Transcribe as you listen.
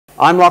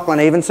I'm Lachlan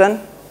Evenson,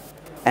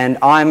 and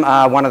I'm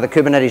one of the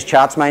Kubernetes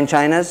charts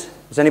maintainers.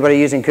 Is anybody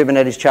using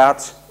Kubernetes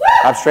charts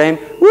upstream?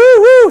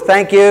 Woo-hoo!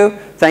 Thank you.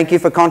 Thank you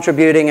for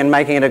contributing and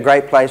making it a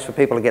great place for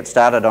people to get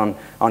started on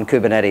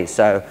Kubernetes.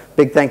 So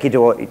big thank you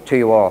to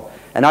you all.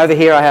 And over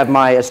here I have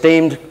my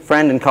esteemed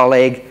friend and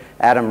colleague,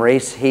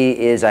 Reese. He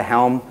is a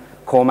Helm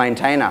core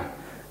maintainer.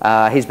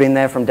 He's been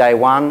there from day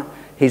one.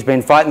 He's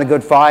been fighting the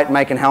good fight,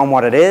 making Helm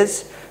what it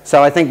is.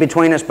 So I think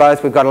between us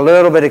both, we've got a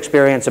little bit of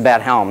experience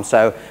about Helm.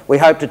 So we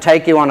hope to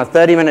take you on a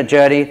 30-minute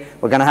journey.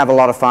 We're going to have a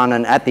lot of fun,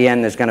 and at the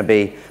end, there's going to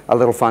be a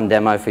little fun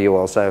demo for you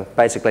all. So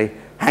basically,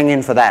 hang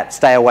in for that.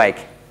 Stay awake.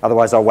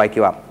 Otherwise, I'll wake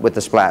you up with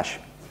the splash.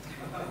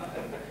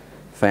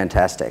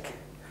 Fantastic.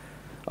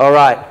 All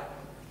right.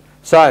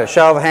 So,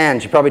 show of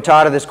hands. You're probably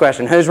tired of this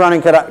question. Who's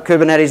running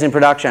Kubernetes in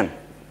production?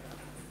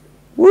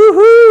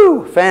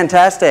 Woohoo!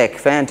 Fantastic.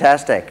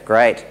 Fantastic.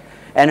 Great.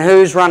 And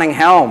who's running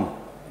Helm?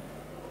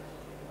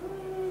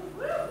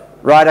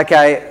 Right,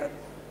 okay.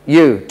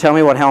 You, tell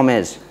me what Helm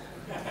is.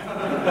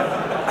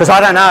 Because I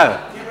don't know.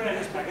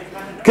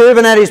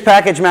 Kubernetes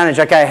package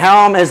manager. Okay,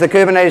 Helm is the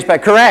Kubernetes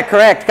package. Correct,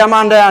 correct. Come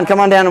on down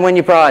and win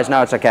your prize.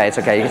 No, it's okay, it's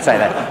okay. You can say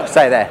that.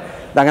 Stay there.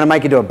 I'm going to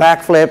make you do a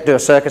backflip, do a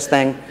circus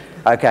thing.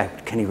 Okay,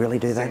 can you really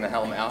do that? Sing the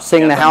Helm anthem.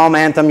 Sing the Helm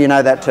anthem, you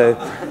know that too.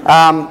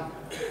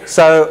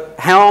 So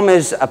Helm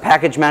is a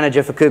package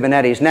manager for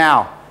Kubernetes.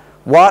 Now,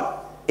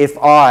 what if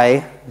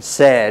I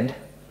said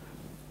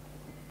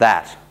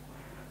that?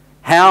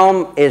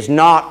 Helm is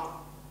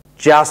not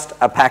just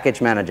a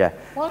package manager.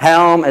 What?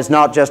 Helm is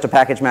not just a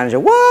package manager.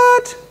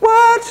 What?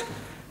 What?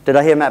 Did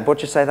I hear Matt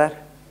Butcher say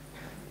that?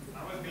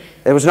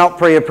 It was not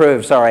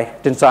pre-approved, sorry.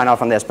 Didn't sign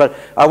off on this. But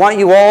I want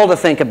you all to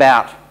think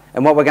about,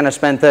 and what we're going to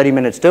spend 30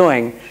 minutes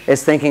doing,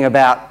 is thinking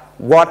about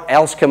what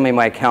else can we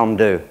make Helm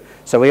do.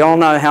 So we all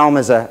know Helm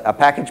is a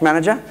package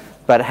manager,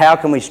 but how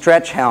can we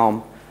stretch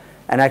Helm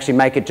and actually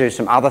make it do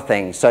some other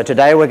things? So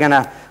today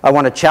I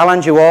want to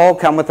challenge you all,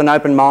 come with an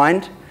open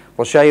mind.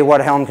 We'll show you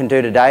what Helm can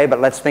do today,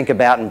 but let's think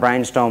about and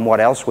brainstorm what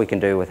else we can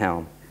do with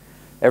Helm.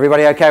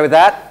 Everybody okay with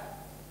that?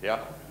 Yeah.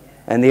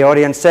 And the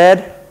audience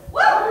said?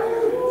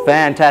 Woo!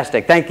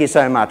 Fantastic. Thank you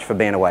so much for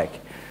being awake.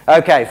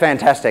 Okay,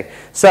 fantastic.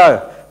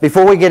 So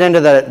before we get into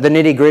the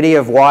nitty-gritty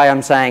of why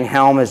I'm saying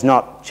Helm is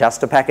not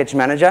just a package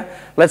manager,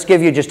 let's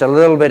give you just a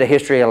little bit of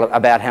history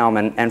about Helm.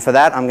 And for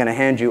that, I'm going to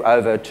hand you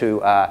over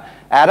to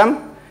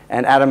Adam,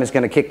 and Adam is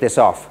going to kick this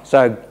off.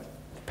 So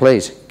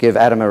please give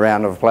Adam a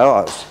round of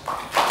applause.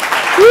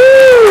 Woo!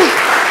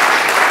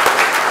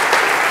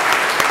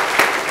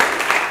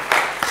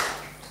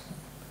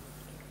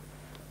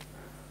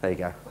 There you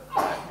go.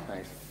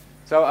 Thanks.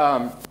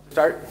 So,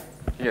 start.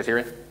 Can you guys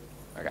hear me?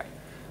 Okay.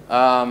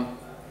 I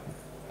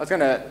was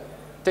going to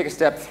take a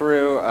step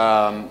through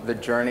the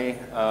journey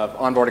of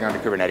onboarding onto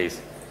Kubernetes.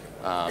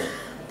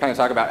 Kind of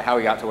talk about how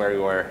we got to where we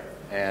were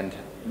and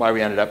why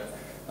we ended up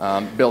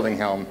building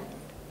Helm.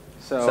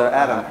 So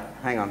Adam,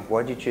 hang on.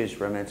 Why did you choose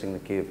Romancing the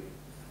Cube?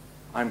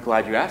 I'm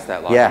glad you asked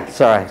that, Lachlan. Yeah,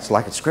 sorry. It's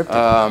like it's scripted.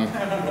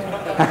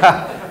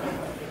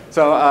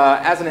 So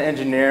as an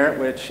engineer,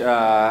 which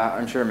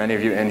I'm sure many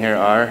of you in here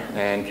are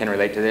and can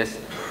relate to this,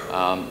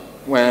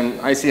 when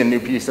I see a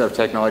new piece of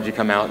technology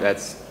come out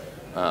that's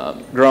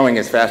growing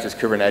as fast as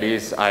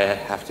Kubernetes, I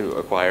have to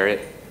acquire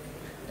it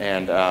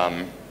and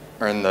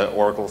earn the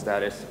Oracle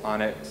status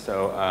on it.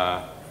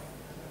 So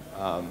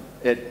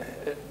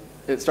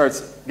it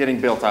starts getting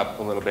built up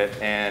a little bit,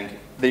 and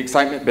the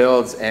excitement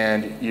builds,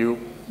 and you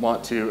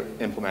want to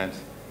implement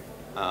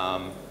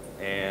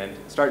and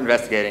start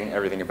investigating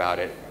everything about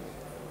it.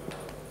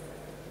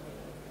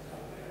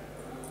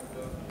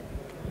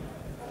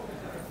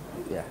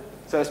 Yeah.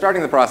 So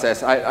starting the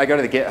process, I go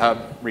to the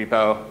GitHub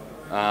repo,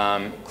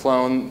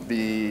 clone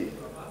the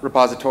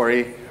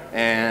repository,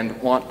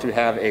 and want to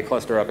have a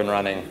cluster up and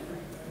running.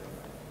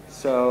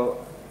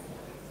 So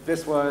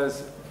this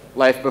was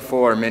life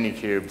before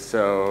Minikube.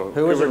 So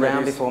who was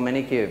around before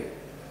Minikube?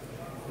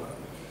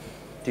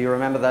 Do you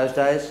remember those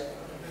days?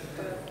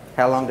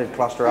 How long did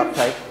cluster up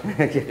take? Go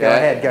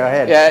ahead.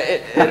 Yeah,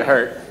 it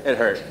hurt. It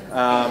hurt.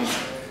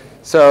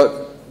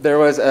 So there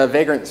was a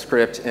Vagrant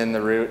script in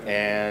the root,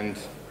 and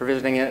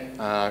provisioning it,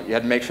 you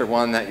had to make sure,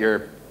 one, that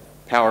your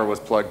power was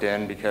plugged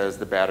in because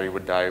the battery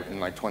would die in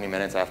like 20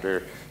 minutes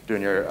after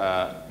doing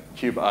your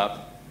cube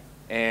up.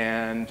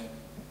 And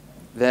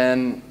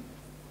then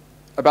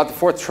about the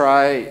fourth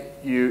try,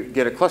 you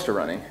get a cluster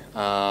running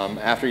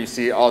after you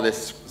see all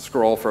this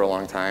scroll for a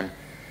long time.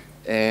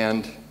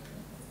 And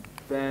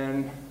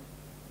then,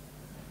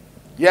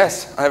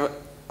 yes, I have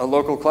a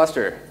local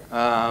cluster.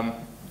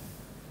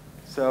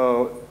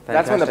 So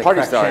that's when the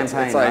party starts.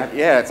 It's like, right?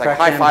 Yeah, it's like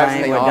high fives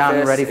in the office.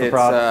 Done, ready for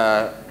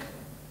prod.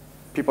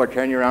 People are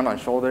carrying you around on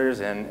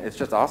shoulders, and it's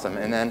just awesome.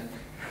 And then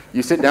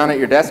you sit down at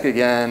your desk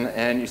again,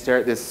 and you stare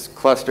at this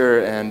cluster,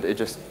 and it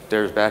just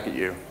stares back at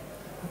you.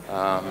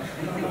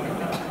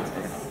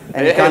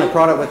 And you kind of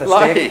prod it with a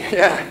stick,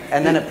 yeah.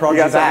 And then it prods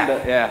you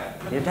back. Yeah.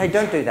 Hey,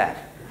 don't do that.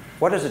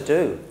 What does it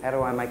do? How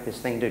do I make this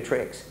thing do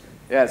tricks?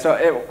 Yeah, so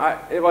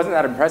it wasn't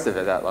that impressive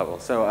at that level.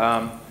 So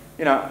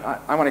you know,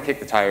 I want to kick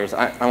the tires.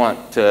 I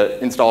want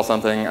to install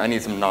something. I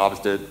need some knobs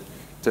to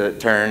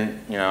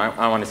turn. You know,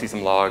 I want to see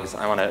some logs.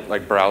 I want to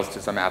like browse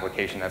to some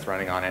application that's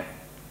running on it.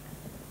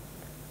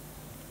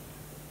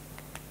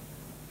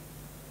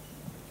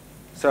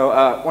 So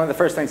one of the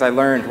first things I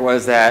learned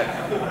was that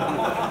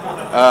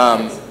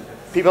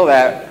people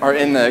that are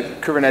in the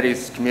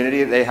Kubernetes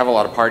community, they have a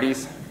lot of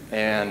parties,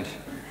 and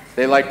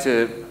they like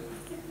to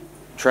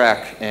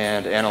track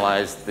and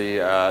analyze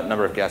the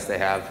number of guests they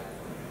have.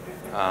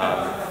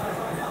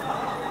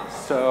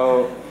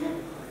 So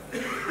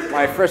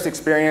my first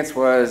experience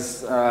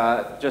was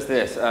just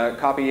this,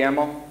 copy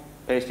YAML,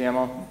 paste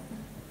YAML,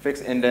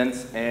 fix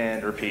indents,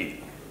 and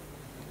repeat.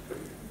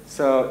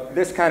 So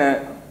this kind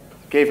of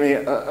gave me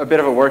a bit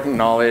of a working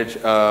knowledge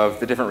of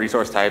the different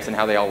resource types and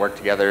how they all work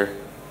together.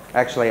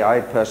 Actually,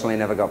 I personally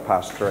never got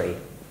past 3.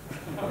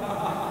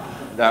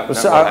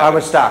 So I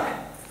was stuck.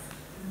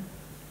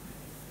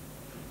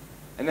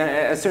 And then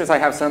as soon as I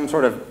have some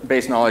sort of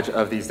base knowledge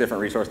of these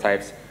different resource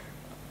types,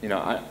 you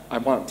know, I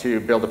want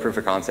to build a proof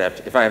of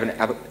concept. If I have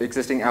an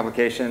existing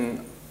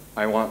application,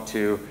 I want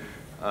to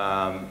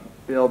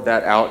build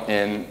that out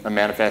in a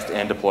manifest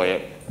and deploy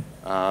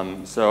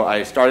it. So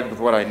I started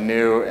with what I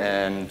knew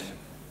and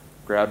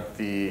grabbed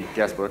the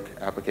guestbook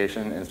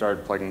application and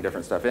started plugging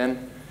different stuff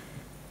in,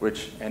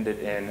 which ended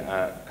in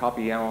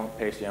copy YAML,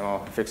 paste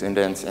YAML, fix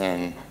indents,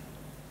 and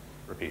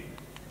repeat.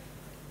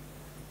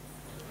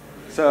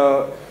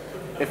 So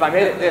if I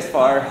made it this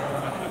far,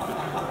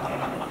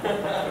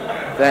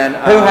 then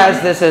Who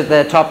has this as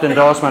their top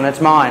endorsement?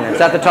 It's mine. It's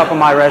at the top of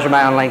my resume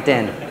on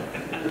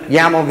LinkedIn.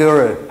 YAML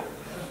Guru.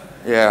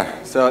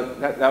 Yeah, so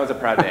that was a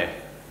proud day.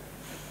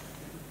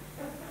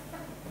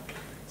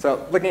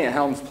 So looking at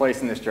Helm's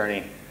place in this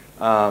journey,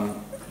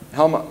 Helm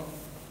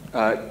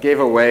gave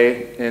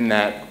away in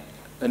that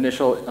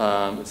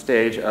initial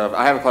stage of,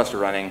 I have a cluster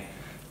running.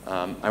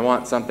 I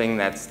want something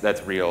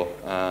that's real.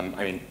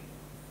 I mean,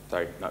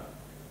 sorry, not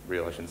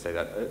real, I shouldn't say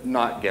that.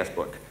 Not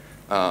guestbook.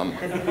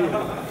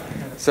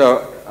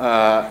 So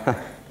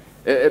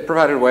it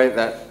provided a way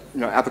that,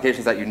 you know,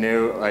 applications that you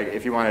knew, like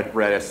if you wanted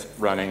Redis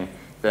running,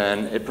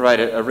 then it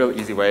provided a real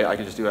easy way. I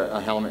could just do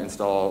a Helm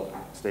install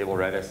stable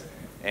Redis,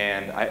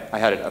 and I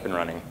had it up and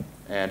running.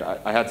 And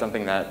I had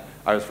something that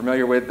I was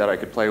familiar with that I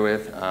could play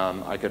with.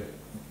 I could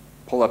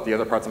pull up the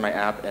other parts of my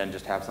app and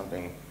just have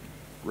something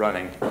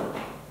running.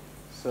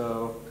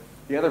 So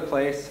the other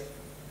place,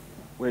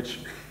 which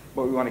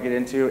what we want to get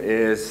into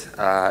is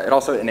it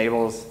also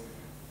enables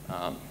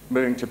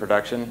moving to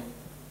production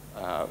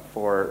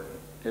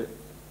it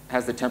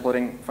has the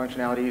templating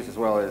functionalities as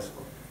well as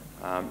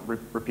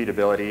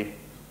repeatability.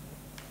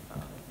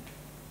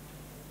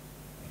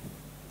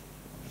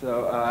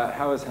 So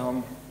how is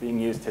Helm being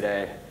used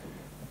today?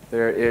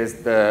 There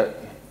is the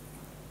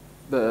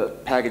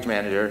package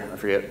manager, I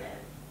forget.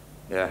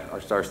 Yeah,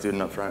 our star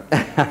student up front.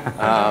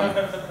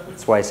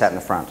 That's why he sat in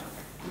the front.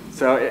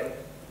 So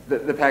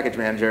the package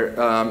manager,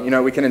 you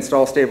know, we can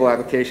install stable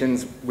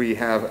applications. We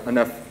have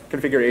enough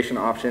configuration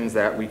options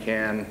that we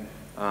can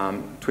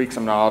tweak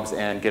some knobs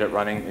and get it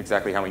running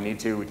exactly how we need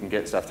to. We can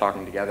get stuff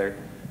talking together.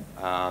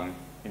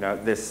 You know,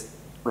 this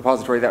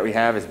repository that we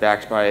have is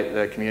backed by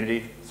the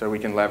community, so we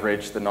can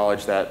leverage the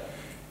knowledge that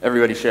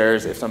everybody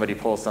shares. If somebody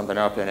pulls something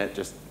up and it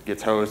just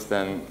gets hosed,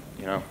 then,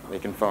 you know, they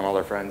can phone all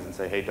their friends and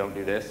say, hey, don't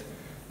do this.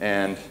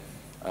 And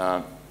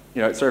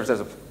you know, it serves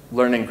as a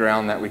learning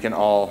ground that we can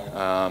all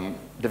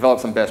develop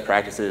some best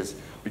practices,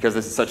 because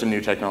this is such a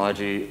new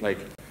technology. Like,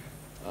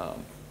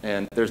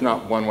 and there's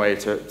not one way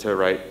to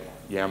write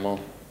YAML.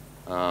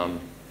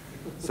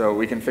 So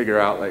we can figure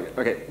out, like,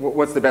 okay,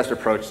 what's the best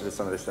approach to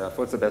some of this stuff?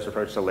 What's the best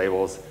approach to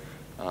labels?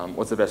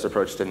 What's the best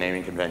approach to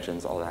naming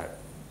conventions? All that.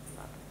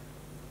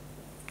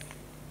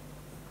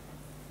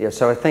 Yeah,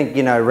 so I think,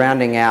 you know,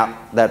 rounding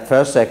out that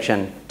first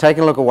section,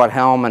 taking a look at what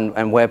Helm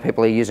and where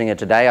people are using it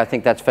today, I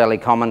think that's fairly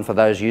common for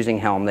those using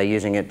Helm. They're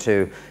using it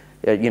to,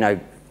 you know,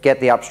 get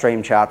the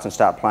upstream charts and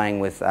start playing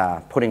with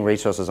putting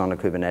resources onto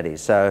Kubernetes.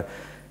 So,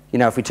 you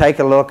know, if we take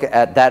a look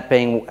at that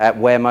being at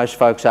where most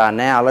folks are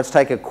now, let's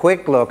take a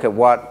quick look at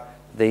what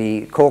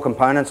the core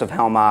components of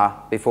Helm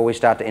are before we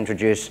start to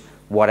introduce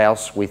what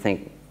else we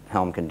think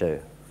Helm can do.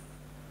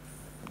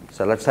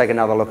 So let's take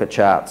another look at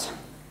charts.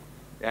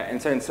 Yeah,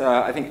 and since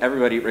I think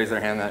everybody raised their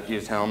hand that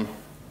used Helm,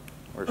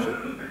 or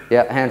should.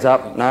 Yeah, hands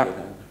up. No.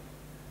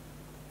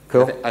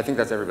 Cool. I think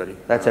that's everybody.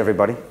 That's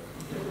everybody.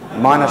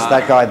 Minus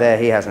that guy there,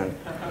 he hasn't.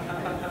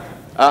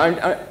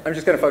 I'm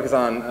just going to focus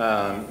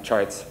on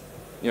charts.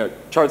 You know,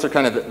 charts are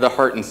kind of the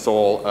heart and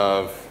soul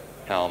of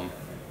Helm.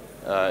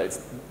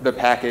 It's the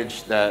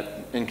package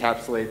that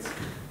encapsulates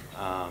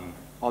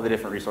all the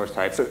different resource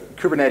types. So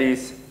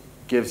Kubernetes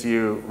gives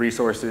you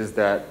resources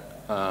that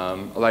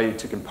allow you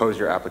to compose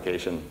your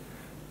application.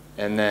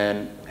 And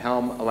then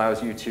Helm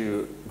allows you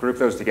to group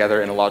those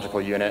together in a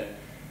logical unit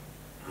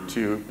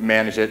to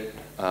manage it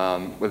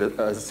with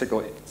a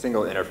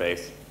single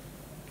interface.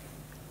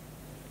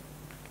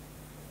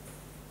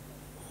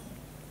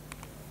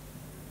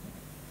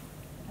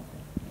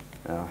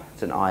 Oh,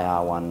 it's an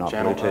IR one, not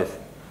Channel Bluetooth.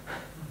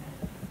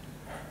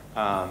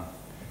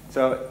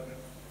 So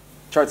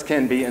charts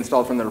can be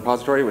installed from the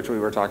repository, which we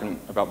were talking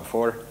about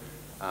before.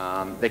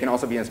 They can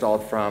also be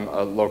installed from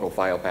a local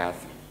file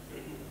path.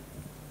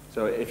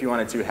 So if you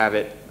wanted to have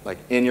it like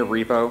in your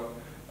repo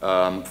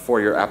for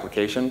your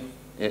application,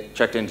 it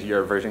checked into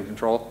your version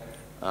control,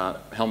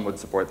 Helm would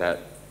support that.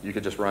 You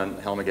could just run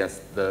Helm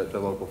against the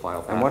local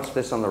file path. And what's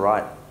this on the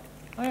right?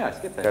 Oh yeah, I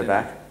skipped that. Go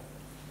back.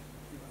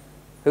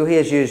 Who here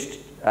has used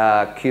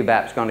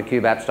kubeapps, gone to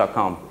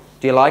kubeapps.com?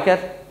 Do you like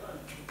it?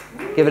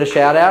 Give it a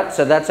shout out.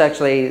 So that's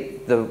actually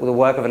the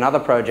work of another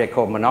project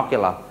called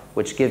Monocular,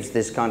 which gives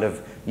this kind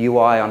of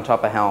UI on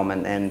top of Helm.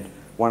 And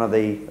one of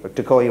the,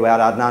 to call you out,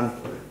 Adnan,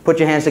 put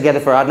your hands together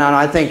for Adnan.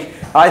 I think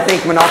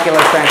Monocular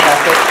is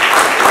fantastic.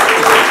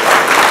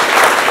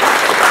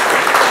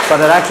 But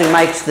it actually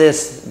makes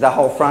the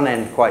whole front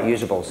end quite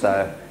usable.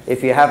 So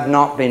if you have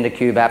not been to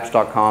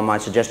kubeapps.com, I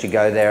suggest you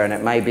go there, and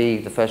it may be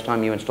the first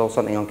time you install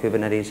something on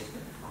Kubernetes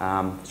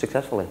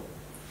successfully.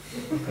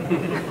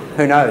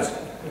 Who knows?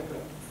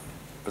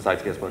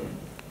 Besides guestbook.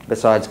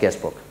 Besides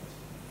guestbook.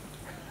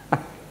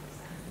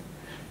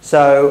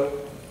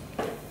 So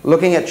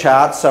looking at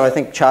charts, so I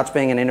think charts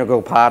being an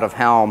integral part of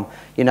Helm,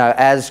 you know,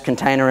 as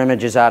container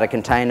images are to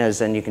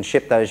containers and you can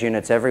ship those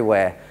units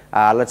everywhere,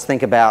 let's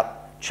think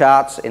about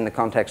charts in the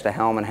context of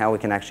Helm and how we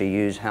can actually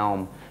use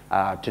Helm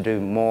to do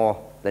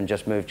more than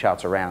just move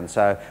charts around.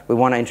 So we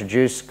want to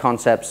introduce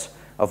concepts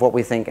of what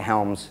we think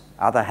Helm's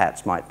other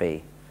hats might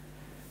be.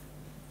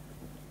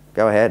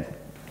 Go ahead.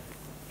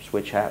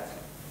 Switch hats.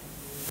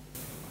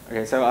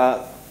 Okay, so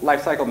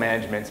lifecycle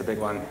management's a big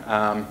one.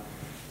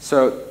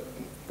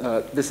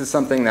 This is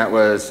something that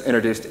was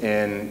introduced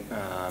in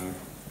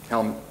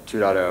Helm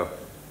 2.0,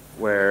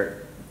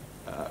 where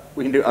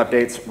we can do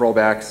updates,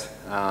 rollbacks,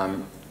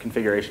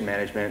 configuration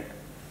management,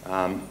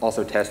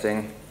 also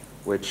testing,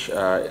 which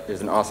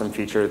is an awesome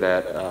feature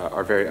that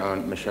our very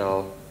own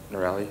Michelle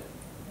Norelli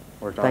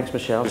worked on. Thanks,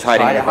 Michelle. Just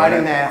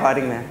hiding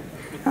there.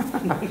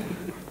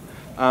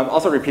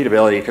 Also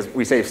repeatability, because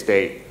we save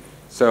state.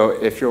 So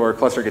if your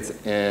cluster gets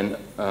in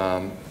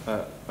a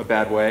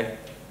bad way,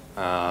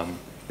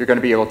 you're going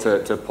to be able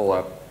to pull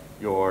up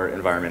your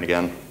environment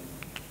again.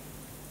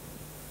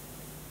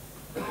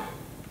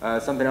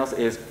 Something else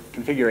is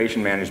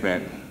configuration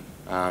management.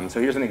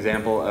 So here's an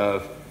example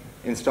of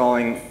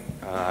installing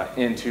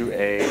into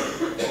a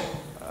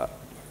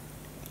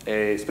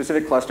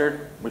specific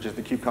cluster, which is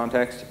the kube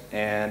context,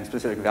 and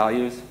specific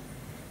values,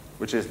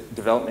 which is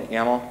development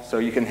YAML. So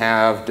you can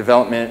have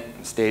development,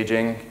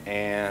 staging,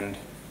 and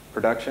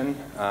production,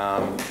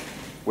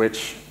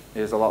 which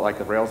is a lot like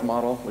the Rails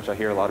model, which I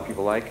hear a lot of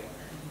people like.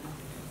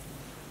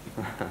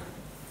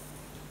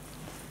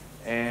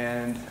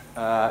 And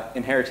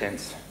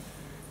inheritance.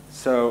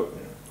 So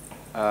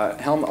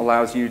Helm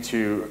allows you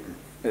to,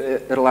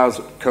 it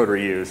allows code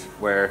reuse,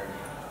 where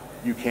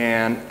you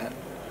can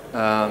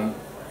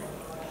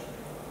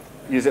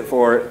use it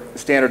for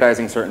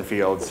standardizing certain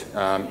fields.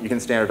 You can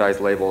standardize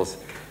labels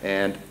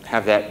and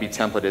have that be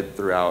templated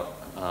throughout.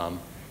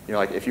 You know,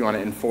 like if you want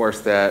to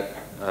enforce that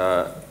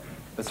a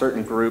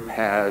certain group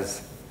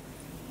has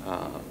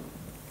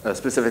a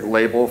specific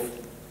label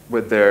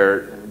with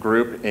their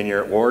group in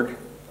your org,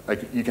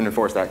 like you can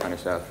enforce that kind of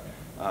stuff.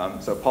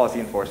 So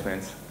policy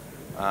enforcements.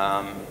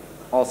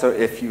 Also,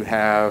 if you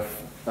have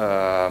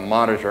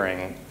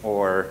monitoring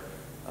or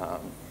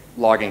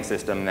logging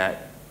system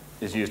that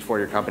is used for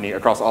your company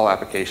across all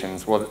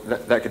applications, well,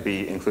 that could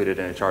be included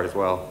in a chart as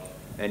well.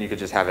 And you could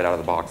just have it out of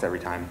the box every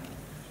time.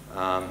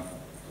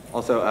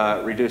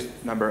 Also, reduced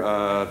number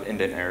of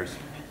indent errors.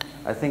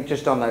 I think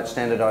just on that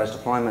standardized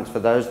deployments, for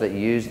those that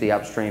use the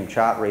upstream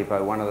chart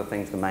repo, one of the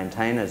things the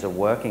maintainers are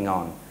working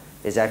on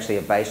is actually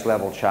a base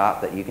level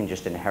chart that you can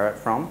just inherit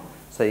from.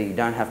 So you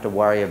don't have to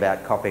worry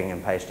about copying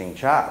and pasting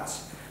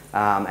charts.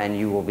 And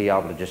you will be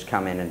able to just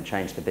come in and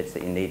change the bits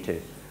that you need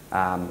to.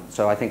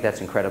 So I think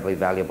that's incredibly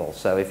valuable.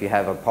 So if you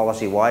have a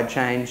policy-wide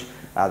change,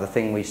 the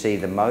thing we see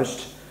the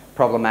most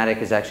problematic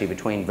is actually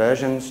between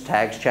versions,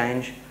 tags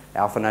change,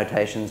 alpha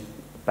notations,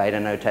 beta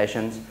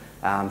notations.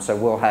 So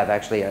we'll have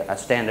actually a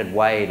standard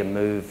way to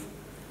move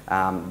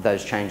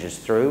those changes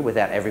through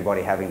without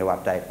everybody having to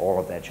update all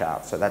of their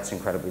charts. So that's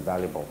incredibly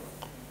valuable.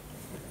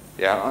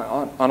 Yeah,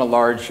 on a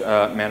large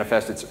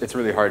manifest, it's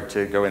really hard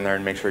to go in there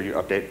and make sure you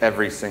update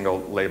every single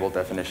label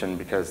definition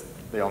because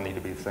they all need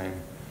to be the same.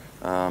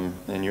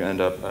 And you end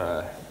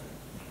up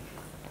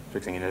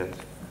fixing indents.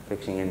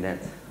 Fixing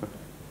indents.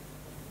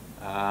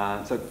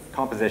 So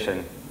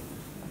composition.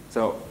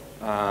 So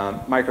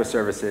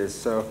microservices.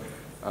 So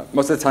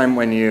most of the time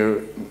when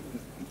you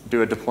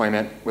do a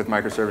deployment with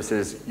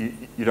microservices,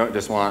 you don't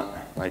just want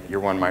like your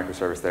one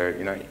microservice there.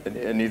 You know,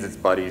 it needs its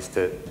buddies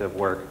to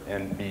work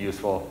and be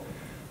useful.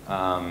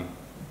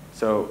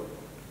 So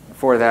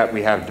for that,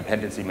 we have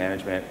dependency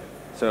management.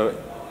 So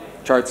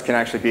charts can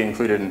actually be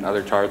included in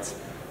other charts,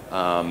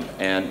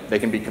 and they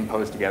can be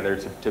composed together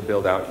to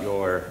build out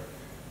your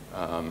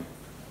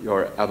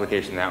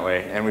application that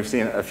way. And we've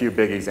seen a few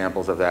big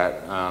examples of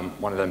that,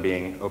 one of them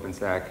being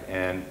OpenStack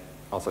and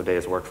also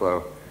Deis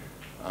Workflow.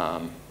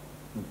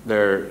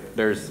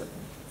 There's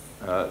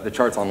The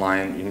charts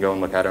online, you can go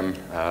and look at them.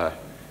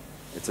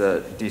 It's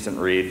a decent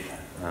read.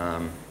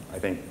 I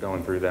think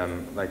going through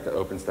them, like the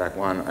OpenStack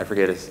one, I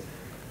forget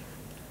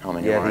how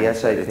many lines.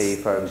 Yeah, the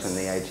SAP folks and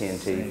the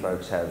AT&T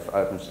folks have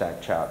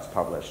OpenStack charts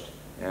published.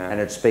 Yeah.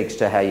 And it speaks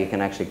to how you can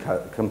actually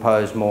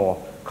compose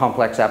more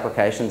complex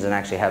applications and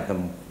actually have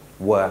them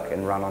work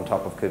and run on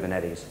top of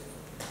Kubernetes.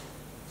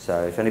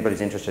 So if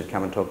anybody's interested,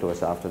 come and talk to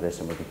us after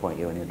this and we can point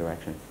you in your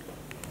direction.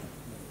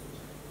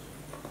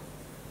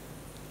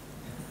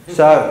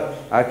 So,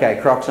 okay,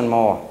 crocs and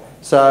more.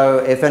 So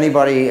if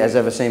anybody has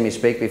ever seen me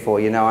speak before,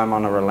 you know I'm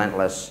on a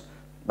relentless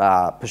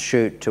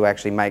pursuit to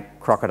actually make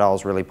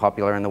crocodiles really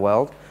popular in the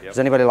world. Yep. Does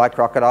anybody like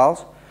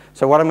crocodiles?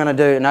 So what I'm going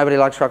to do, nobody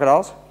likes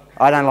crocodiles?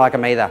 I don't like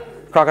them either.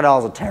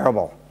 Crocodiles are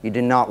terrible. You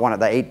do not want it.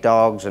 They eat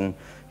dogs and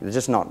they're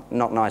just not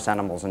nice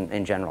animals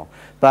in general.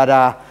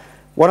 But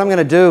what I'm going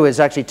to do is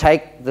actually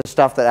take the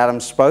stuff that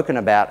Adam's spoken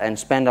about and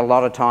spend a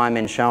lot of time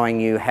in showing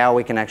you how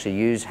we can actually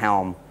use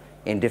Helm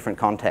in different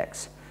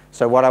contexts.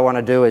 So what I want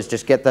to do is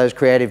just get those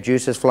creative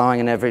juices flowing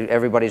in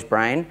everybody's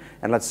brain,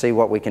 and let's see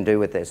what we can do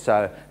with this. So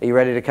are you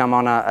ready to come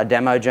on a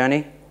demo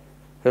journey?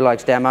 Who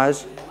likes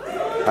demos?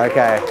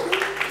 Okay.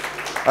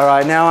 All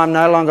right, now I'm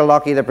no longer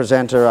Lockie the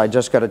presenter. I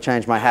just got to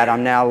change my hat.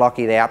 I'm now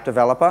Lockie the app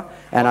developer,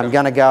 and I'm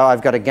going to go.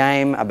 I've got a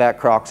game about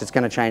crocs. It's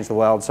going to change the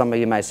world. Some of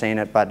you may have seen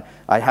it, but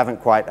I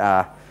haven't quite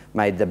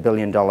made the $1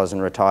 billion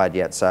and retired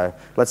yet. So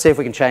let's see if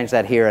we can change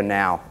that here and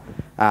now.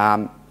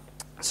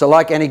 So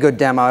like any good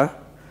demo,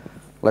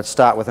 let's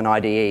start with an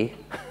IDE.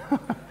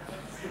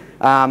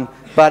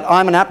 But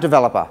I'm an app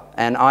developer,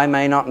 and I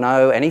may not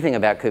know anything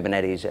about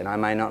Kubernetes, and I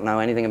may not know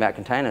anything about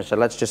containers. So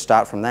let's just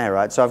start from there,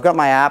 right? So I've got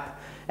my app,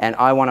 and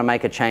I want to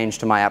make a change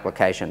to my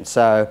application.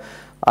 So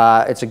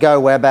it's a Go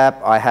web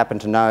app. I happen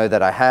to know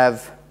that I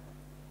have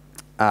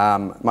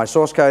my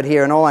source code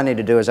here, and all I need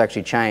to do is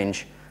actually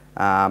change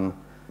one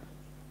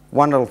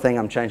little thing.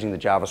 I'm changing the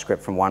JavaScript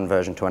from one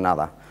version to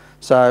another.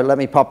 So let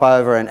me pop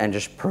over and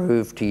just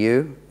prove to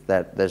you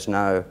that there's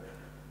no...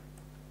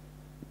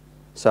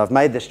 So I've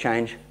made this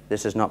change.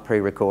 This is not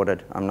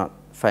pre-recorded. I'm not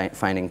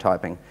feigning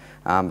typing.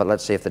 But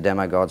let's see if the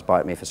demo gods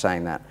bite me for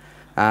saying that.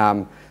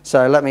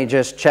 So let me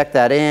just check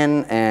that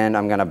in, and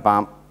I'm going to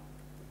bump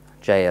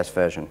JS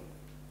version.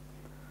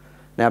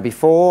 Now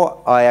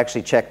before I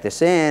actually check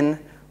this in,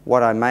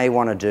 what I may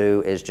want to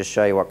do is just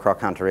show you what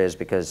Croc Hunter is,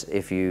 because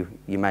if you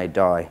may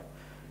die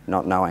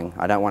not knowing.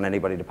 I don't want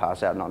anybody to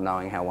pass out not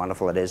knowing how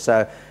wonderful it is.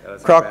 So yeah,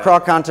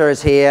 Croc Hunter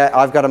is here.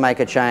 I've got to make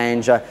a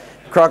change.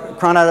 Croc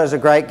Hunter is a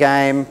great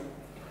game.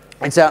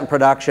 It's out in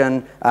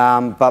production,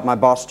 but my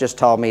boss just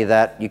told me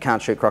that you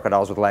can't shoot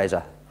crocodiles with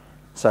laser.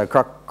 So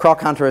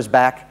Croc Hunter is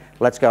back.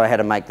 Let's go ahead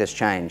and make this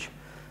change.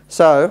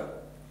 So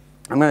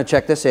I'm going to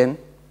check this in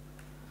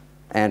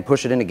and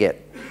push it into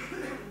Git.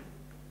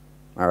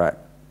 All right.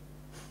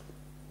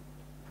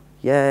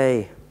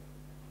 Yay.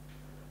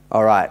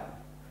 All right.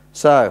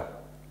 So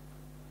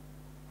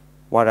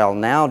what I'll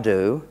now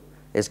do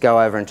is go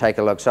over and take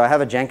a look. So I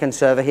have a Jenkins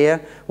server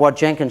here. What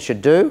Jenkins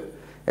should do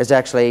is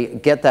actually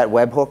get that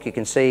webhook. You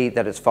can see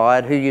that it's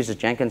fired. Who uses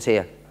Jenkins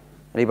here?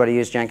 Anybody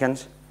use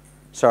Jenkins?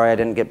 Sorry, I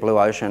didn't get Blue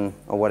Ocean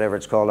or whatever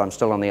it's called. I'm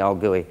still on the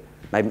old GUI.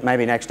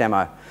 Maybe next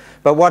demo.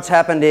 But what's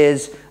happened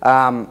is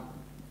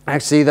I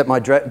see that my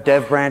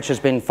dev branch has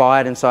been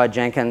fired inside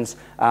Jenkins.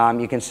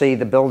 You can see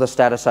the builder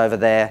status over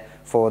there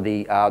for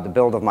the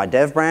build of my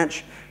dev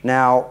branch.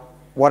 Now,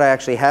 what I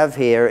actually have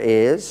here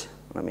is,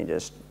 let me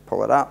just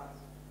pull it up,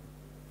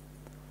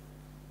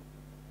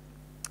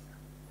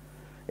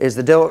 is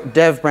the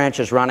dev branch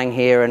is running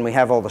here, and we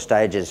have all the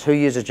stages. Who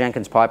uses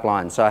Jenkins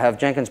pipeline? So I have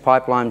Jenkins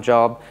pipeline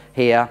job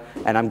here,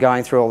 and I'm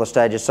going through all the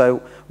stages. So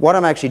what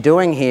I'm actually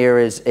doing here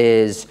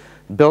is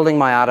building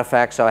my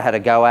artifact. So I had a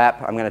Go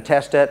app. I'm going to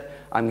test it.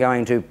 I'm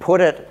going to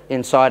put it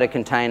inside a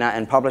container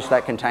and publish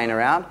that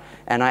container out.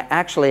 And I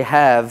actually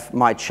have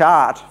my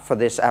chart for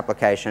this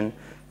application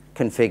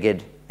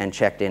configured and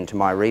checked into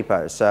my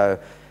repo. So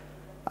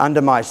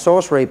under my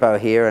source repo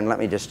here, and let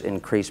me just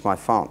increase my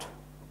font,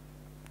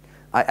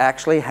 I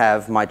actually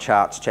have my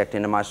charts checked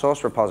into my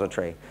source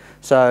repository.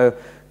 So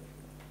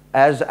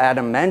as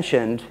Adam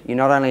mentioned, you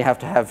not only have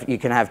to have, you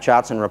can have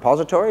charts in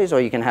repositories, or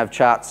you can have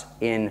charts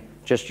in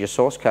just your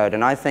source code.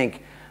 And I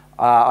think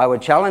I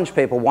would challenge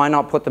people, why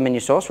not put them in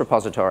your source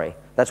repository?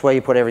 That's where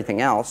you put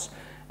everything else.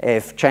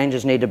 If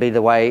changes need to be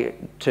the way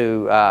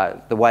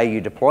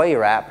you deploy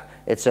your app,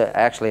 it's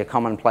actually a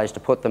common place to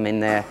put them in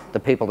there. The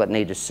people that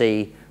need to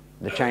see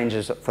the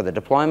changes for the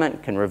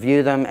deployment can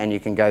review them, and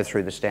you can go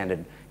through the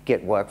standard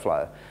Git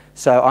workflow.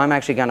 So I'm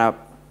actually going to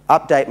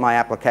update my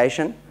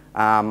application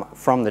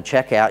from the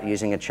checkout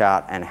using a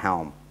chart and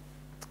Helm.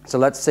 So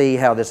let's see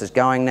how this is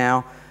going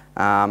now.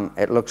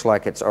 It looks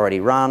like it's already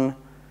run.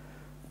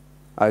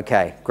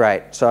 Okay,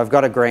 great. So I've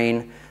got a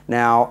green.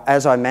 Now,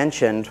 as I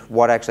mentioned,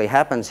 what actually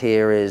happens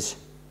here is,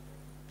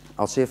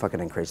 I'll see if I can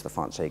increase the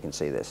font so you can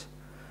see this.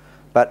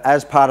 But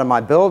as part of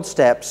my build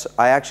steps,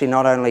 I actually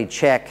not only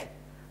check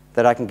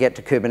that I can get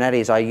to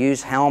Kubernetes, I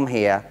use Helm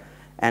here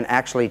and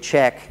actually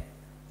check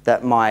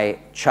that my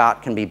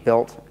chart can be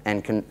built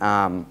and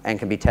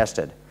can be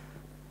tested.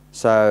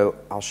 So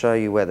I'll show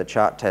you where the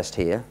chart test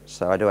here.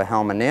 So I do a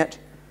Helm init,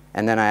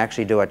 and then I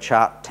actually do a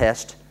chart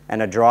test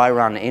and a dry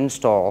run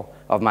install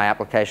of my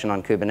application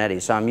on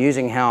Kubernetes. So I'm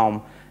using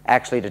Helm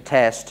actually to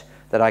test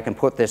that I can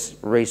put this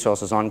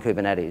resources on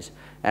Kubernetes.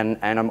 And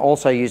I'm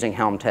also using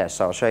Helm test,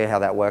 so I'll show you how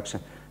that works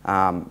in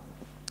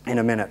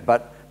a minute.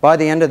 But by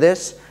the end of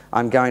this,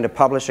 I'm going to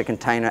publish a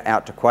container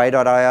out to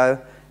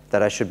quay.io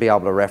that I should be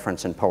able to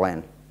reference and pull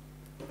in.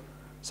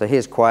 So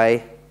here's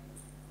Quay.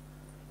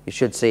 You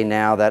should see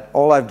now that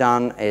all I've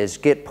done is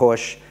git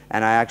push,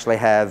 and I actually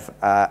have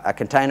a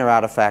container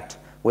artifact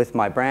with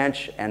my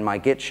branch and my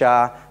git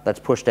char that's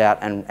pushed out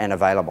and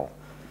available.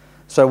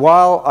 So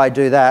while I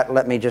do that,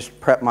 let me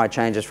just prep my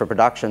changes for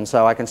production.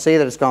 So I can see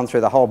that it's gone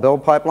through the whole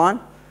build pipeline.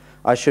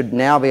 I should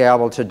now be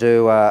able to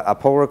do a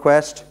pull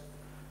request.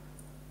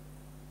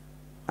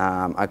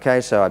 Okay,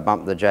 so I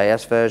bumped the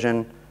JS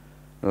version.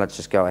 Let's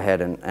just go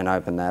ahead and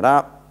open that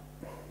up.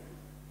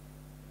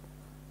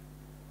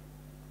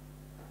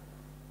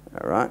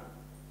 All right.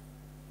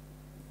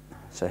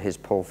 So here's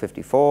pull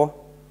 54.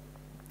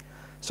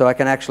 So I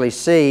can actually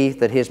see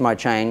that here's my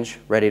change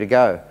ready to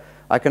go.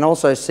 I can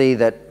also see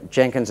that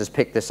Jenkins has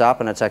picked this up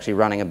and it's actually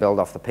running a build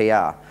off the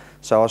PR.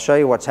 So I'll show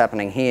you what's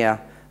happening here.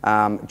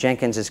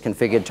 Jenkins is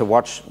configured to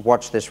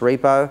watch this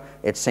repo.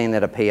 It's seen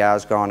that a PR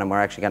is gone, and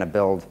we're actually going to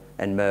build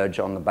and merge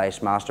on the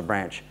base master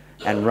branch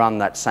and run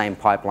that same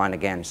pipeline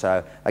again.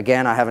 So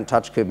again, I haven't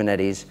touched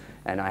Kubernetes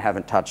and I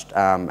haven't touched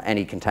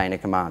any container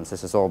commands.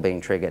 This is all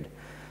being triggered.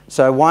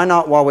 So why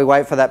not, while we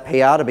wait for that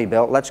PR to be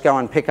built, let's go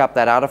and pick up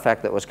that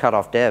artifact that was cut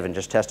off dev and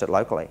just test it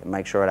locally and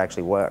make sure it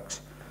actually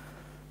works.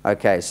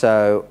 Okay,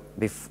 so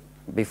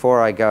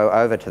before I go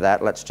over to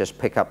that, let's just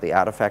pick up the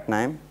artifact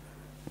name.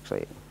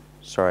 Actually,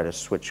 sorry to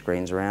switch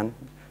screens around,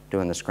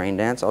 doing the screen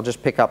dance. I'll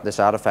just pick up this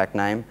artifact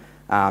name.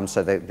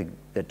 So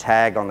the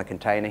tag on the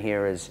container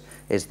here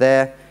is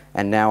there,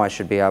 and now I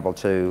should be able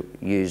to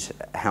use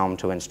Helm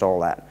to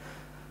install that.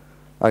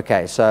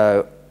 Okay,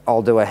 so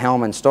I'll do a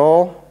Helm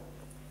install.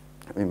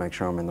 Let me make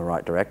sure I'm in the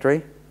right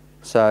directory.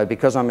 So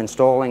because I'm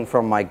installing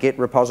from my Git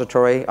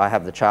repository, I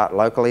have the chart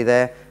locally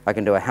there. I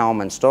can do a Helm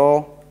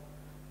install.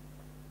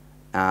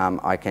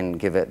 I can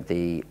give it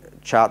the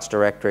charts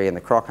directory and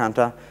the croc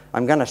hunter.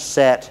 I'm going to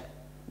set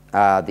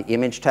the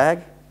image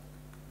tag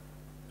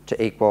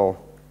to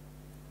equal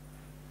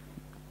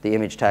the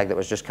image tag that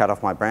was just cut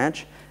off my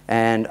branch.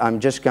 And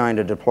I'm just going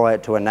to deploy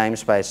it to a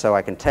namespace so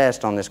I can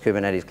test on this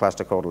Kubernetes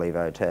cluster called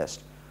Levo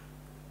test.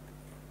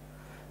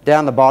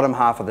 Down the bottom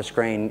half of the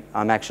screen,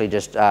 I'm actually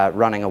just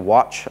running a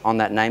watch on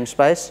that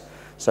namespace.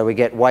 So we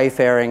get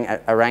wayfaring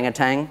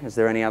orangutan. Is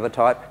there any other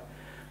type?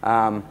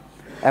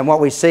 And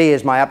what we see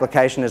is my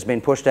application has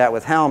been pushed out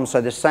with Helm,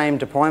 so the same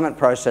deployment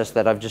process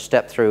that I've just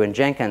stepped through in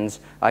Jenkins,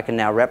 I can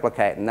now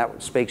replicate, and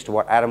that speaks to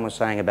what Adam was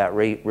saying about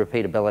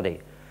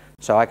repeatability.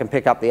 So I can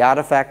pick up the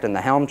artifact and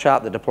the Helm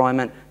chart, the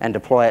deployment, and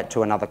deploy it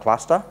to another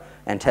cluster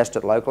and test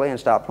it locally and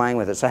start playing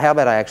with it. So how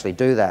about I actually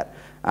do that?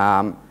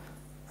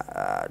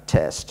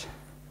 Test.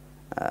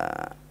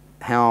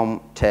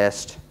 Helm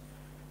test.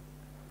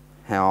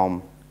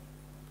 Helm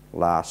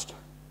last.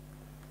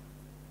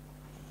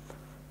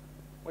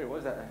 Wait, what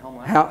is that? Helm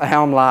last?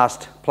 Helm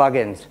last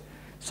plugins.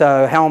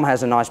 So Helm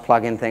has a nice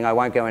plugin thing. I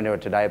won't go into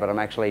it today, but I'm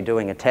actually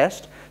doing a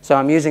test. So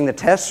I'm using the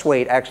test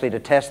suite actually to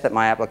test that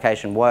my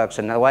application works.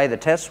 And the way the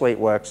test suite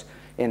works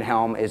in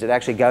Helm is it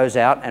actually goes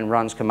out and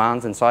runs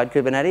commands inside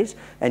Kubernetes,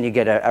 and you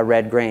get a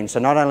red-green. So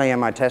not only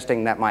am I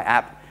testing that my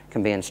app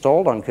can be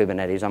installed on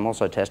Kubernetes, I'm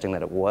also testing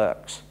that it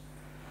works.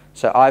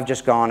 So I've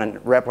just gone and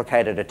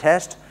replicated a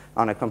test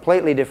on a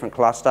completely different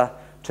cluster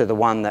to the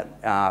one that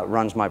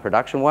runs my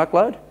production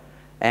workload.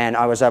 And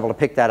I was able to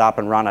pick that up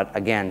and run it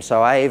again.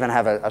 So I even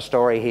have a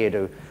story here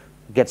to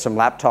get some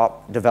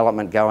laptop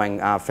development going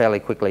fairly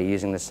quickly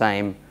using the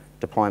same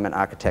deployment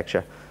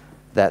architecture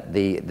that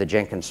the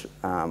Jenkins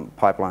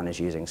pipeline is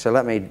using. So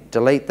let me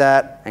delete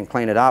that and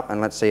clean it up,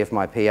 and let's see if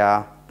my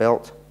PR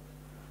built.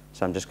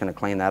 So I'm just going to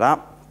clean that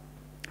up,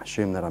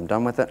 assume that I'm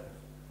done with it.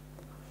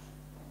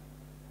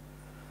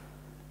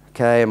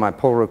 Okay, my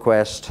pull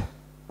request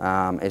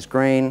is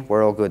green.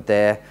 We're all good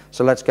there.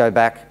 So let's go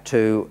back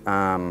to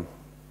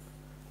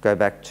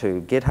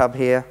GitHub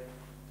here.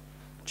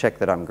 Check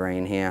that I'm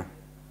green here.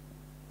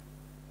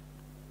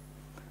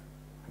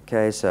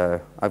 Okay, so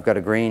I've got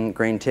a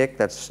green tick.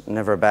 That's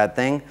never a bad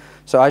thing.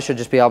 So I should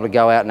just be able to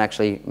go out and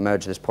actually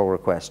merge this pull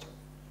request.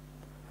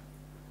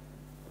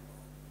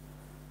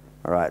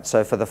 All right,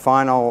 so for the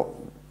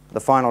final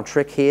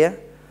trick here,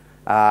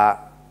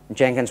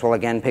 Jenkins will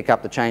again pick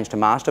up the change to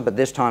master, but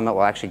this time it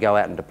will actually go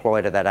out and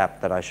deploy to that app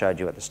that I showed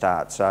you at the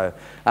start. So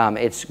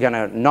it's going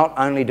to not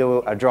only do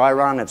a dry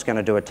run, it's going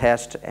to do a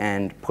test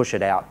and push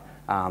it out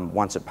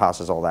once it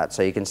passes all that.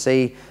 So you can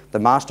see the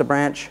master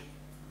branch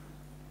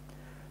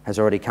has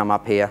already come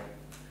up here.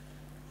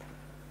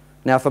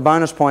 Now for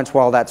bonus points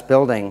while that's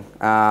building,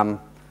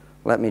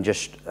 let me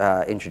just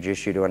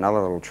introduce you to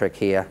another little trick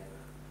here.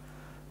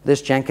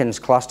 This Jenkins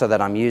cluster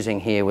that I'm using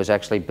here was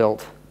actually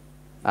built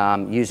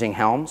using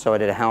Helm. So I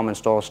did a Helm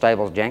install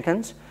stables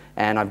Jenkins,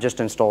 and I've just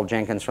installed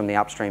Jenkins from the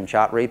upstream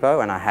chart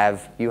repo, and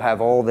you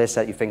have all this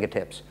at your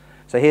fingertips.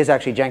 So here's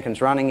actually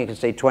Jenkins running. You can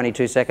see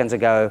 22 seconds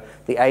ago,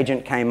 the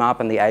agent came up,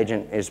 and the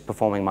agent is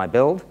performing my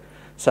build.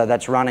 So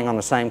that's running on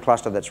the same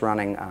cluster that's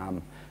running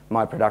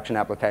my production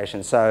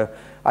application. So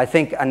I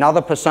think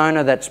another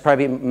persona that's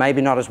probably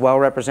maybe not as well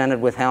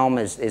represented with Helm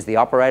is the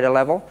operator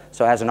level.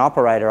 So as an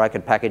operator, I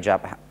could package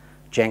up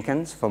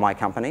Jenkins for my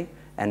company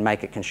and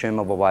make it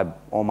consumable by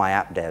all my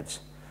app devs.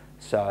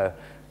 So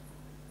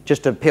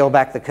just to peel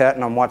back the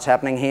curtain on what's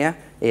happening here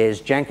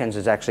is Jenkins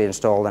is actually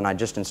installed, and I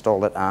just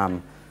installed it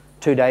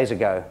 2 days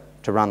ago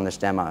to run this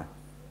demo.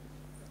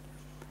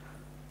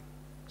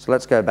 So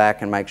let's go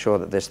back and make sure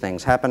that this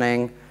thing's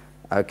happening.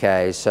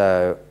 Okay,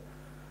 so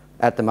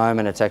at the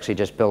moment it's actually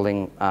just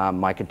building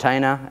my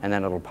container, and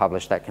then it'll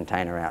publish that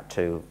container out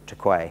to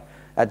Quay.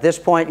 At this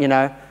point, you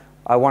know,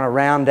 I want to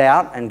round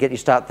out and get you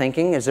start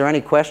thinking. Is there any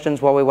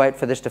questions while we wait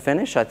for this to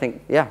finish? I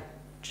think, yeah,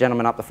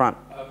 gentleman up the front.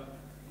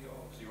 You're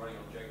obviously running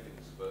on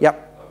Jenkins, but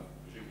yep.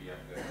 Presumably you have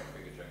to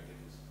configure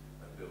Jenkins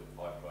and build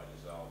the pipeline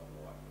yourself and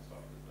all that kind of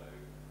stuff.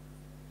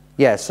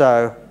 Yeah,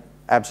 so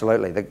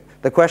absolutely.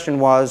 The question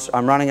was,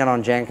 I'm running it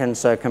on Jenkins,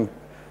 so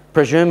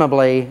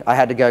presumably I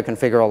had to go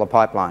configure all the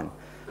pipeline.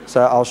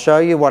 So I'll show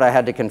you what I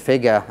had to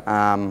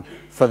configure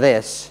for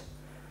this,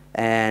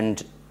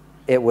 and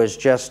it was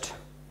just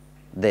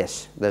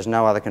this. There's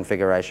no other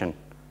configuration.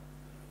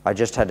 I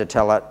just had to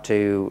tell it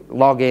to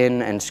log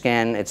in and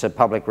scan. It's a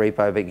public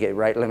repo, but get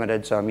rate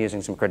limited, so I'm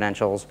using some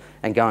credentials,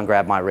 and go and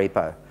grab my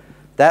repo.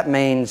 That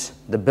means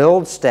the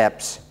build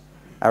steps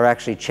are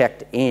actually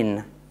checked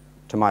in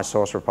to my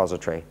source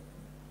repository.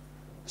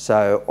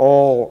 So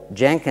all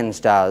Jenkins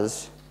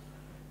does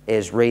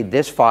is read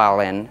this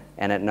file in,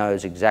 and it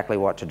knows exactly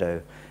what to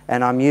do.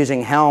 And I'm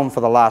using Helm for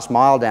the last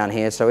mile down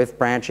here, so if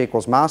branch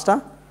equals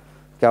master,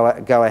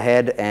 go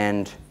ahead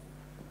and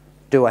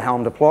do a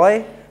Helm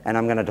deploy, and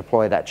I'm going to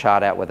deploy that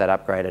chart out with that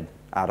upgraded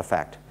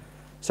artifact.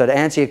 So to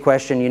answer your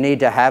question, you need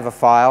to have a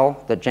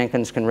file that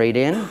Jenkins can read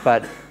in,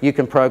 but you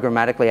can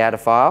programmatically add a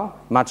file,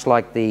 much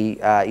like the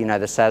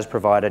the SaaS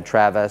provided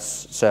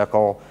Travis,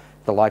 Circle,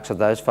 the likes of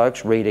those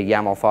folks read a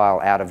YAML file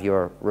out of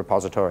your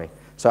repository.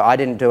 So I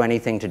didn't do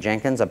anything to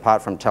Jenkins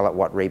apart from tell it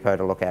what repo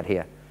to look at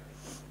here.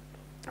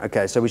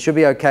 Okay, so we should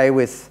be okay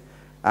with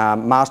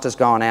masters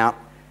going out,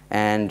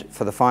 and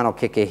for the final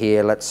kicker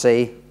here, let's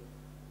see.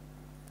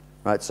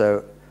 Right,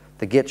 so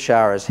the Git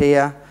char is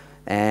here,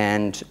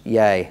 and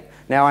yay.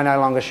 Now I no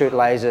longer shoot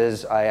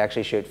lasers, I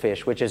actually shoot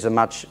fish, which is a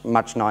much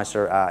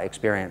nicer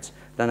experience.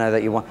 Don't know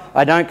that you want.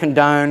 I don't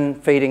condone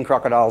feeding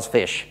crocodiles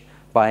fish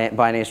by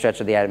any stretch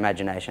of the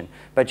imagination.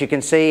 But you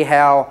can see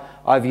how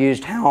I've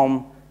used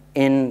Helm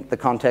in the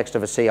context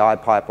of a CI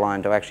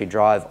pipeline to actually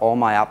drive all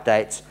my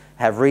updates,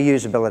 have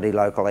reusability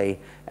locally,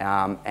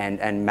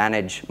 and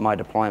manage my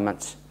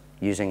deployments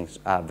using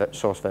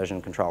source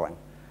version controlling.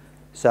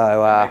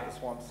 So make the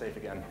swamp safe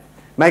again.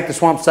 Make the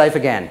swamp safe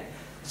again.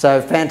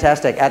 So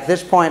fantastic. At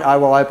this point, I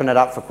will open it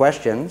up for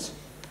questions.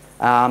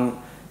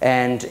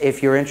 And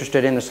if you're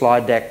interested in the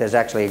slide deck, there's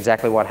actually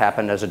exactly what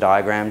happened as a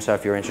diagram. So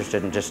if you're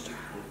interested in just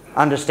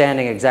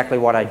understanding exactly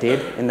what I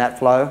did in that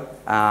flow,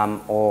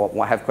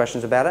 or have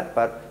questions about it,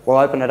 but we'll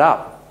open it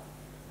up.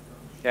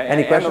 Yeah,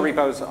 Any questions? And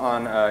the repo's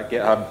on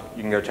GitHub.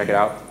 You can go check it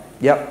out.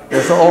 Yep,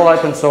 it's all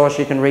open source.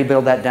 You can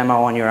rebuild that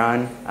demo on your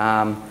own.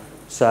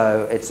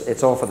 So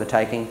it's all for the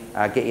taking.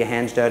 Get your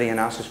hands dirty and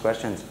ask us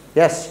questions.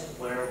 Yes?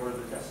 Where were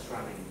the tests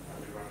running? Are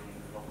they running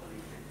locally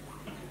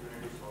in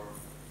Kubernetes or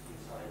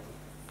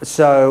inside?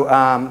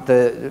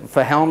 So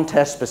for Helm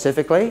tests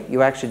specifically,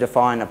 you actually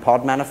define a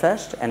pod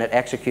manifest, and it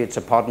executes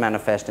a pod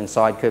manifest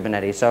inside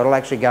Kubernetes. So it'll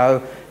actually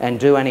go and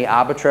do any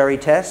arbitrary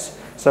tests.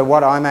 So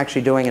what I'm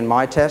actually doing in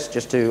my test,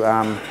 just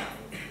to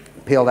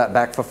peel that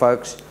back for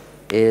folks,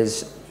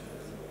 is,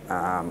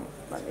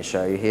 let me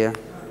show you here.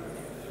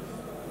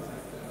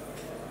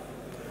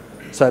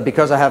 So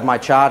because I have my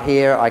chart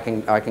here, I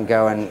can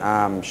go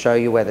and show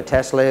you where the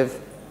tests live.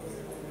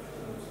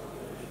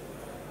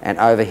 And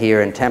over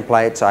here in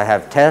templates, I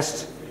have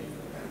test.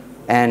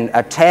 And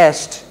a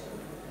test,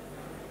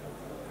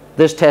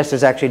 this test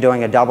is actually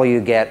doing a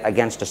wget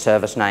against a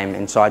service name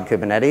inside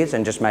Kubernetes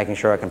and just making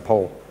sure I can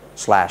pull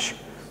 /.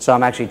 So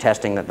I'm actually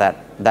testing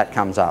that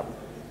comes up.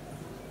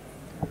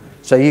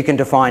 So you can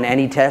define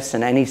any tests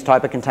and any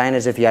type of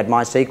containers. If you had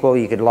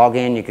MySQL, you could log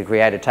in, you could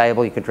create a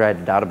table, you could create a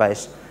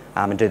database,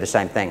 and do the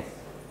same thing.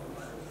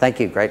 Thank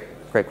you. Great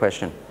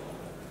question.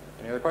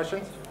 Any other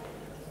questions?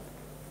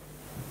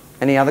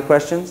 Any other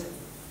questions?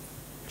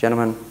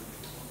 Gentlemen?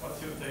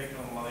 What's your take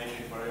on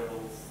managing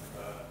variables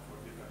for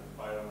different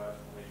environments,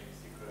 managing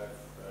secrets,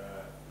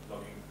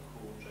 logging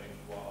who changed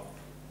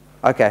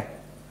what? Okay.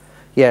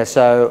 Yeah,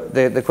 so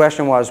the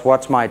question was,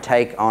 what's my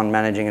take on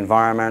managing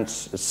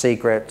environments,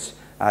 secrets?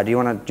 Do you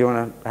want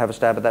to have a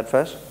stab at that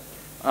first?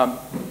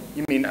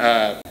 You mean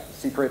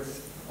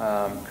secrets,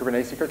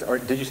 Kubernetes secrets, or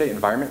did you say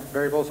environment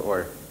variables,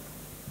 or?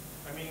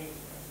 I mean,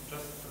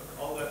 just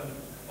all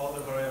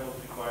the variables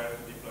required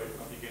to deploy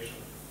application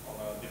on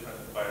a different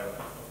environment.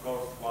 Of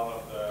course, one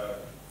of the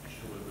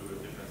issues will be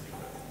with different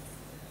secrets.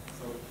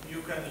 So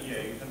you can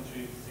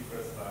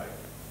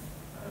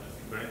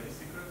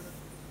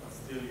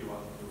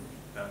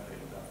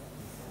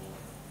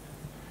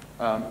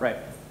Right.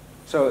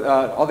 So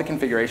all the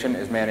configuration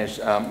is managed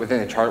within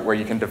the chart where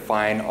you can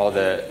define all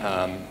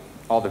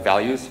the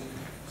values.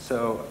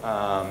 So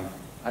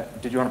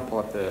did you want to pull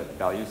up the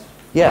values?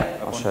 Yeah,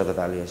 I'll show the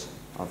values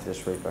of this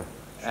repo.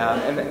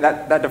 And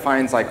that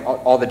defines like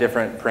all the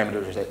different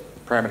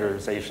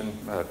parameterization,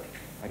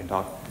 I can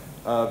talk,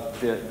 of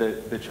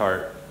the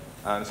chart.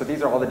 So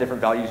these are all the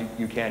different values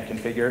you can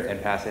configure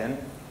and pass in.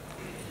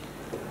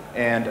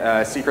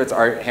 And secrets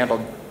are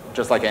handled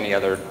just like any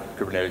other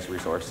Kubernetes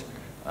resource.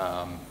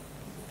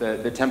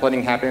 The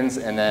templating happens,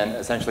 and then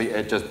essentially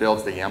it just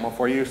builds the YAML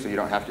for you, so you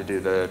don't have to do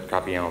the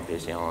copy YAML,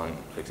 paste YAML, and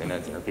fix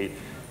indents and repeat.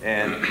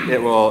 And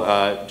it will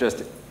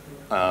just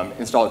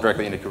install it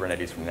directly into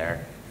Kubernetes from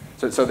there.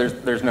 So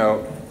there's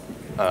no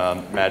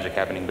magic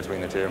happening between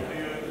the two. Do you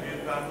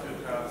plan to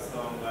have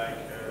some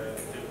like different,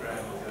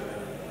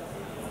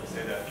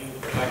 say that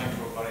input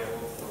for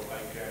variables, so I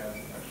can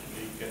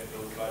actually get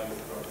those values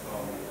from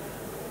some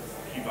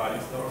key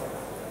value store?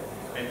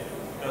 And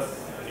because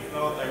if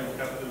not, I would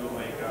have to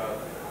make a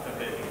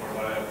template for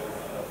variables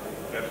to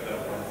fetch them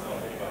from some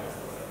key value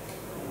store.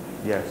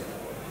 Yes.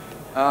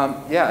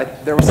 Yeah,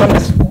 there was some.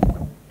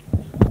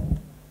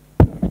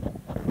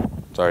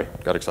 Sorry,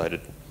 got excited.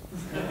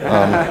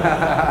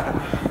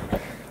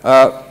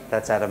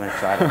 That's Adam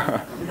excited.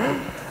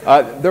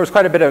 There was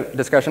quite a bit of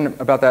discussion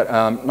about that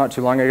not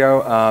too long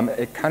ago.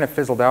 It kind of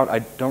fizzled out. I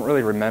don't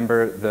really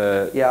remember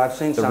the Yeah, I've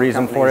seen the some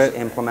reason for companies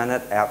it. implement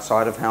it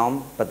outside of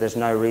Helm, but there's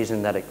no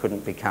reason that it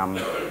couldn't become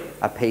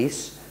a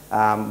piece.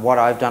 What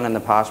I've done in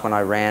the past when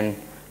I ran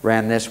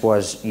this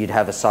was you'd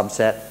have a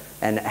subset,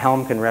 and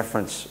Helm can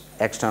reference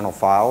external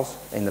files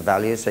in the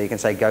values, so you can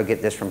say, go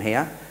get this from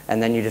here,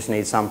 and then you just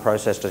need some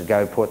process to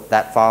go put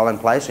that file in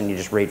place, and you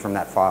just read from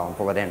that file and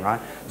pull it in,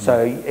 right?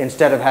 So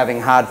instead of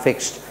having hard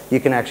fixed, you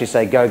can actually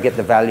say, go get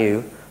the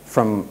value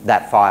from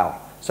that file.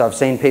 So I've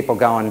seen people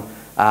go and,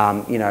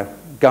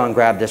 go and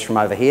grab this from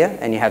over here,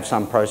 and you have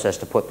some process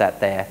to put that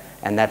there,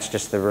 and that's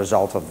just the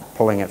result of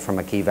pulling it from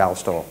a key val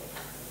store.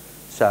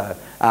 So,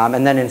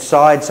 and then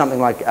inside something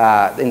like,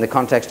 in the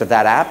context of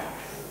that app,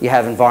 you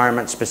have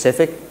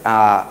environment-specific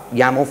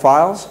YAML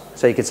files.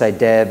 So you could say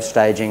dev,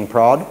 staging,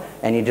 prod,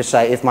 and you just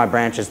say, if my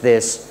branch is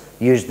this,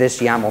 use this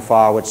YAML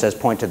file which says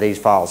point to these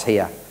files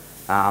here.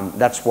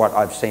 That's what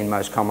I've seen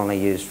most commonly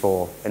used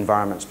for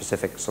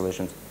environment-specific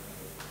solutions.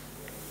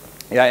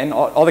 Yeah, and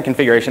all the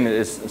configuration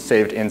is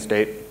saved in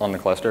state on the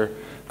cluster.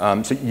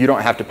 So you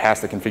don't have to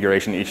pass the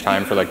configuration each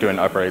time for like doing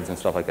upgrades and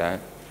stuff like that.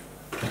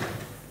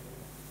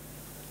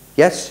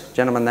 Yes,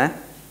 gentleman there? Is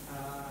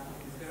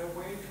there a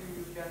way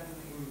you can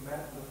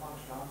embed the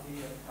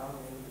functionality of Helm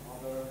in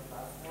other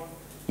platforms?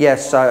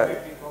 Yes, so, Maybe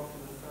go to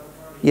the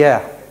server?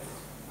 yeah,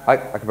 I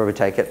could probably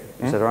take it.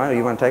 Is that all right? Or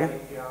you want to take it?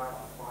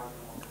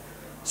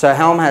 So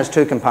Helm has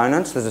two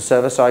components. There's a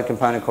server-side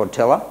component called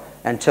Tiller,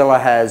 and Tiller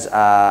has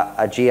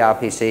a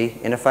gRPC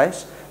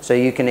interface. So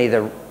you can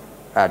either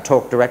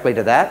talk directly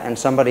to that, and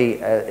somebody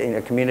in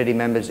a community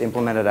members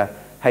implemented a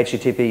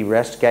HTTP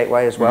REST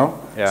gateway as well.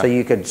 Yeah. So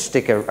you could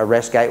stick a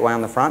REST gateway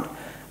on the front.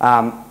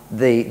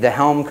 The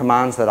Helm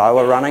commands that I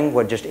were running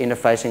were just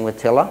interfacing with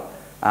Tiller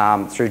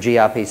through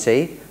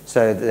gRPC.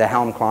 So the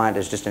Helm client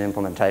is just an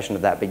implementation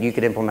of that, but you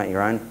could implement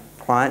your own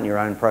client and your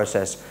own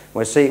process.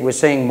 We're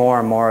seeing more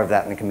and more of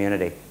that in the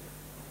community.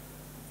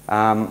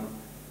 Yes.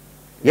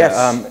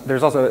 Yeah,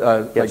 there's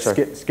also Yeah, like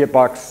sorry.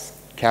 Skipbox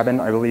Cabin,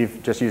 I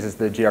believe, just uses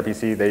the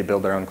gRPC. They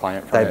build their own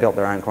client from it. They built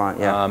their own client,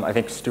 yeah. I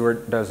think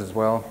Stewart does as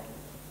well.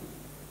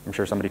 I'm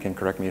sure somebody can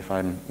correct me if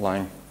I'm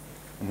lying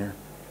in here.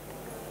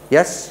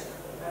 Yes? Thanks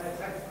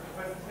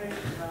for the presentation.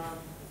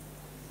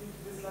 Seems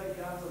to dislike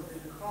YAML.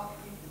 Did you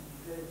copy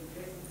the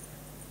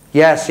JSON?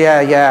 Yes,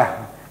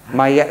 yeah.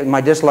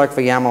 My dislike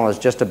for YAML is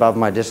just above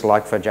my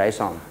dislike for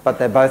JSON, but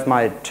they're both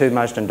my two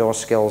most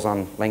endorsed skills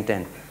on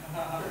LinkedIn.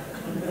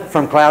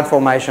 From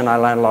CloudFormation, I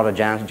learned a lot of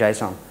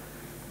JSON.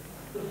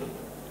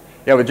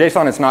 Yeah, with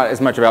JSON, it's not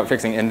as much about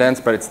fixing indents,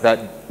 but it's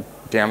that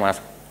damn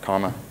last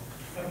comma.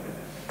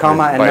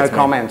 Comma and no bites me.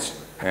 comments.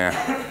 Yeah.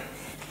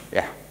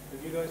 Yeah. Have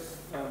you guys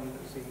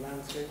seen Landscaper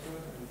and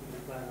do you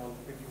plan on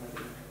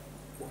implementing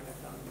what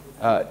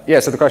I've done? Yeah,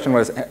 so the question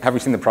was, have we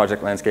seen the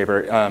project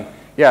Landscaper?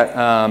 The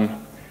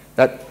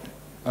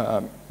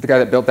guy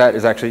that built that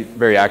is actually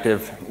very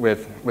active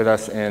with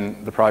us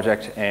in the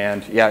project,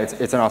 and yeah,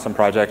 it's an awesome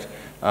project.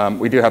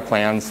 We do have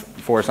plans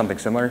for something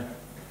similar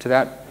to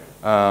that.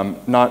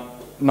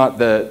 Not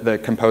the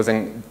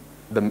composing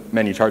the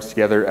menu charts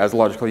together as a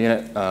logical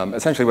unit.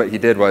 Essentially what he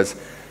did was,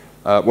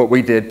 what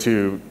we did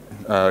to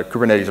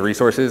Kubernetes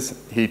resources,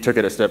 he took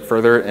it a step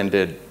further and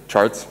did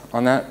charts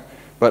on that,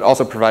 but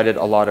also provided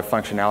a lot of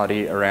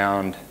functionality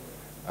around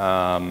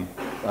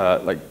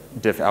like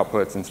diff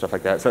outputs and stuff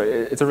like that. So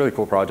it's a really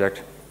cool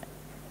project.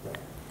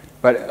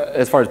 But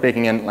as far as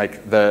baking in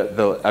like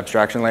the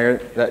abstraction layer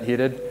that he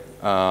did,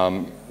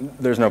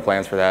 there's no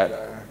plans for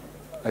that.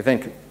 I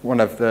think one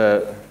of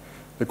the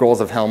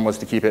goals of Helm was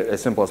to keep it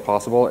as simple as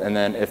possible, and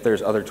then if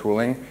there's other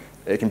tooling,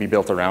 it can be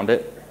built around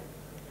it.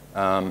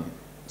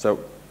 So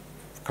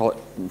call it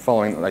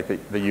following like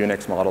the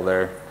Unix model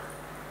there.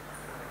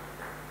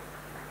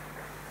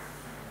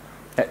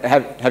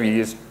 Have you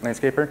used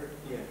Landscaper?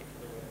 Yeah,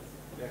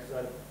 because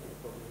I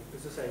probably,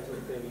 it's the same sort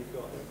of thing.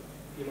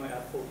 You might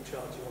have 40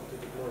 charts you want to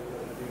deploy, you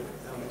want to do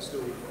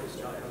install this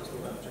chart,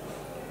 install that chart.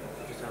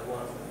 You just have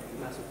one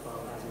massive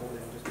file that has more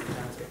than just a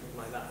landscape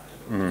like that.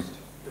 And just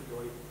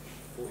deploy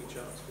 40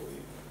 charts for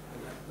you,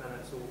 and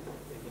that's all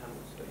in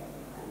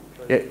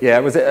YAML. Yeah,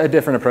 it was a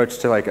different approach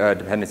to like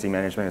dependency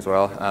management as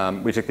well.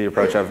 We took the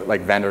approach of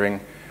like vendoring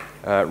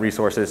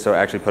resources, so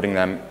actually putting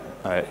them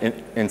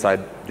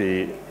inside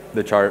the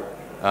chart.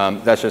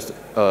 That's just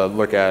a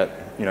look at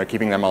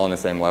keeping them all on the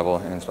same level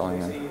and installing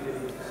them. It's easy to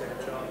use the same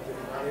chart with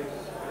different values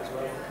as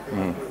well. If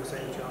you do the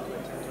same chart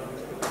like 10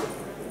 times with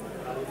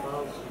different value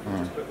files, you can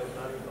just put those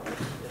value files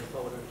in a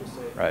folder and just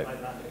say Right.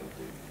 like that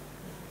into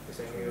the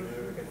same over and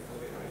over again until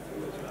it right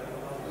through those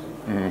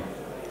value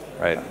files.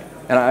 Right.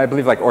 And I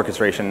believe like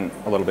orchestration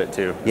a little bit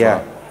too.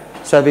 Yeah.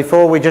 So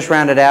before we just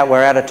round it out,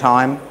 we're out of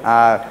time.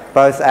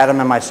 Both Adam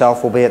and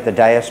myself will be at the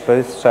Deis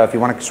booth, so if you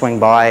want to swing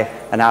by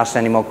and ask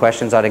any more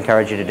questions, I'd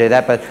encourage you to do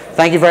that. But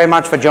thank you very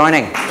much for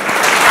joining.